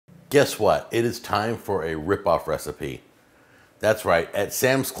Guess what? It is time for a rip-off recipe. That's right. At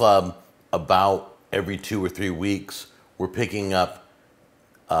Sam's Club, about every 2 or 3 weeks, we're picking up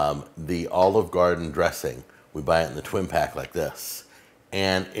the Olive Garden dressing. We buy it in the twin pack like this.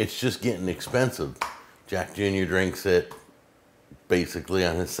 And it's just getting expensive. Jack Jr. drinks it basically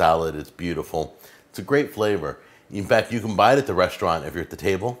on his salad. It's beautiful. It's a great flavor. In fact, you can buy it at the restaurant if you're at the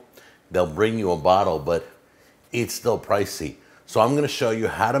table. They'll bring you a bottle, but it's still pricey. So I'm going to show you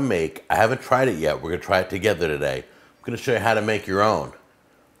how to make, I haven't tried it yet, we're going to try it together today. I'm going to show you how to make your own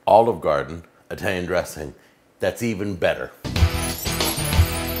Olive Garden Italian dressing that's even better.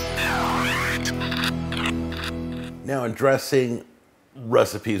 Now, a dressing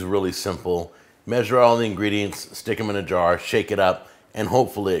recipe is really simple. Measure all the ingredients, stick them in a jar, shake it up, and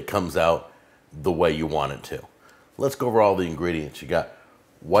hopefully it comes out the way you want it to. Let's go over all the ingredients. You got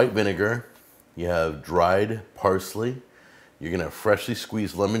white vinegar, you have dried parsley, you're gonna have freshly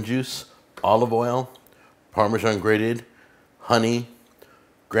squeezed lemon juice, olive oil, Parmesan grated, honey,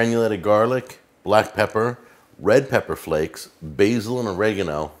 granulated garlic, black pepper, red pepper flakes, basil and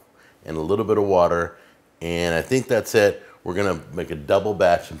oregano, and a little bit of water. And I think that's it. We're gonna make a double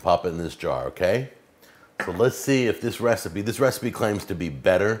batch and pop it in this jar, okay? So let's see if this recipe claims to be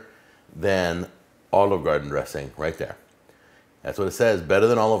better than Olive Garden dressing, right there. That's what it says. Better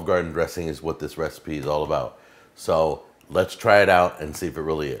than Olive Garden dressing is what this recipe is all about. So let's try it out and see if it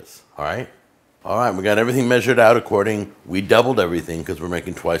really is, all right? All right, we got everything measured out according, we doubled everything because we're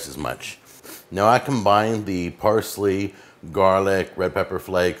making twice as much. Now I combined the parsley, garlic, red pepper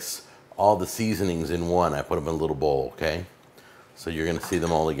flakes, all the seasonings in one. I put them in a little bowl, okay? So you're gonna see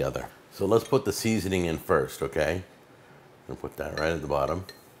them all together. So let's put the seasoning in first, okay? I'm gonna put that right at the bottom.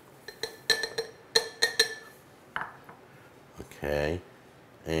 Okay,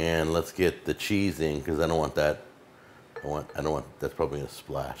 and let's get the cheese in because I don't want that. I don't want, that's probably gonna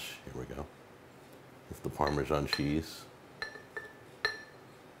splash. Here we go. It's the Parmesan cheese.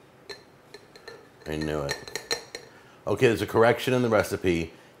 I knew it. Okay, there's a correction in the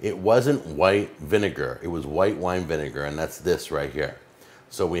recipe. It wasn't white vinegar, it was white wine vinegar, and that's this right here.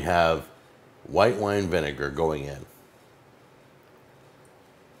 So we have white wine vinegar going in.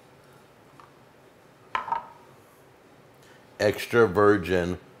 Extra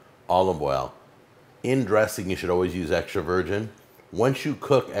virgin olive oil. In dressing, you should always use extra virgin. Once you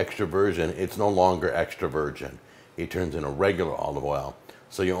cook extra virgin, it's no longer extra virgin. It turns into regular olive oil.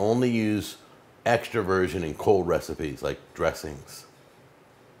 So you only use extra virgin in cold recipes like dressings.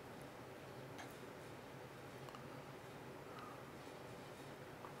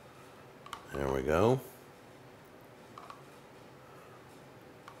 There we go.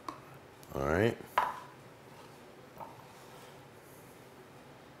 All right.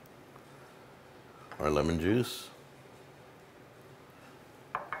 Our lemon juice.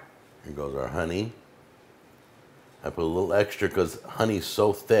 Here goes our honey. I put a little extra because honey's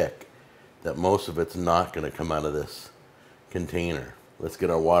so thick that most of it's not going to come out of this container. Let's get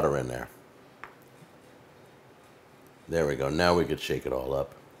our water in there. There we go. Now we could shake it all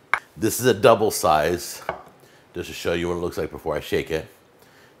up. This is a double size, just to show you what it looks like before I shake it.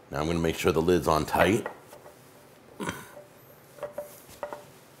 Now I'm going to make sure the lid's on tight.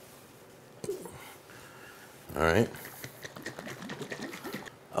 All right.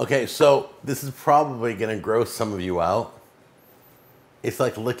 Okay, so this is probably going to gross some of you out. It's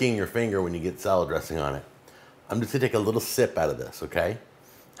like licking your finger when you get salad dressing on it. I'm just going to take a little sip out of this, okay?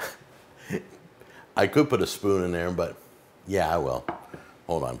 I could put a spoon in there, but yeah, I will.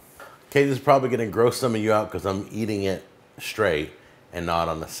 Hold on. Okay, this is probably going to gross some of you out because I'm eating it straight and not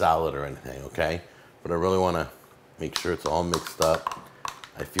on the salad or anything, okay? But I really want to make sure it's all mixed up.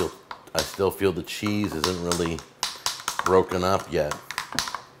 I still feel the cheese isn't really broken up yet.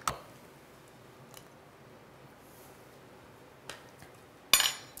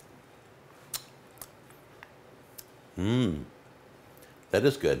 That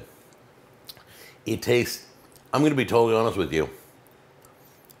is good. It tastes, I'm going to be totally honest with you.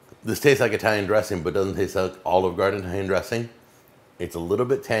 This tastes like Italian dressing, but doesn't taste like Olive Garden Italian dressing. It's a little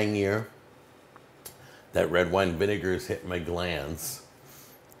bit tangier. That red wine vinegar is hitting my glands.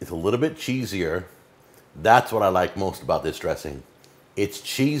 It's a little bit cheesier. That's what I like most about this dressing. It's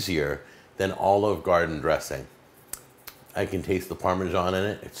cheesier than Olive Garden dressing. I can taste the Parmesan in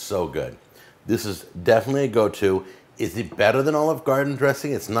it. It's so good. This is definitely a go-to. Is it better than Olive Garden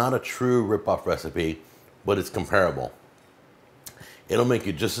dressing? It's not a true rip-off recipe, but it's comparable. It'll make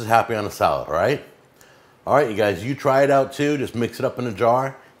you just as happy on a salad, all right? All right, you guys, you try it out too. Just mix it up in a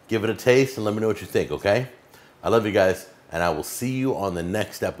jar, give it a taste, and let me know what you think, okay? I love you guys, and I will see you on the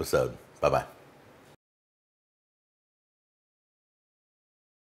next episode. Bye-bye.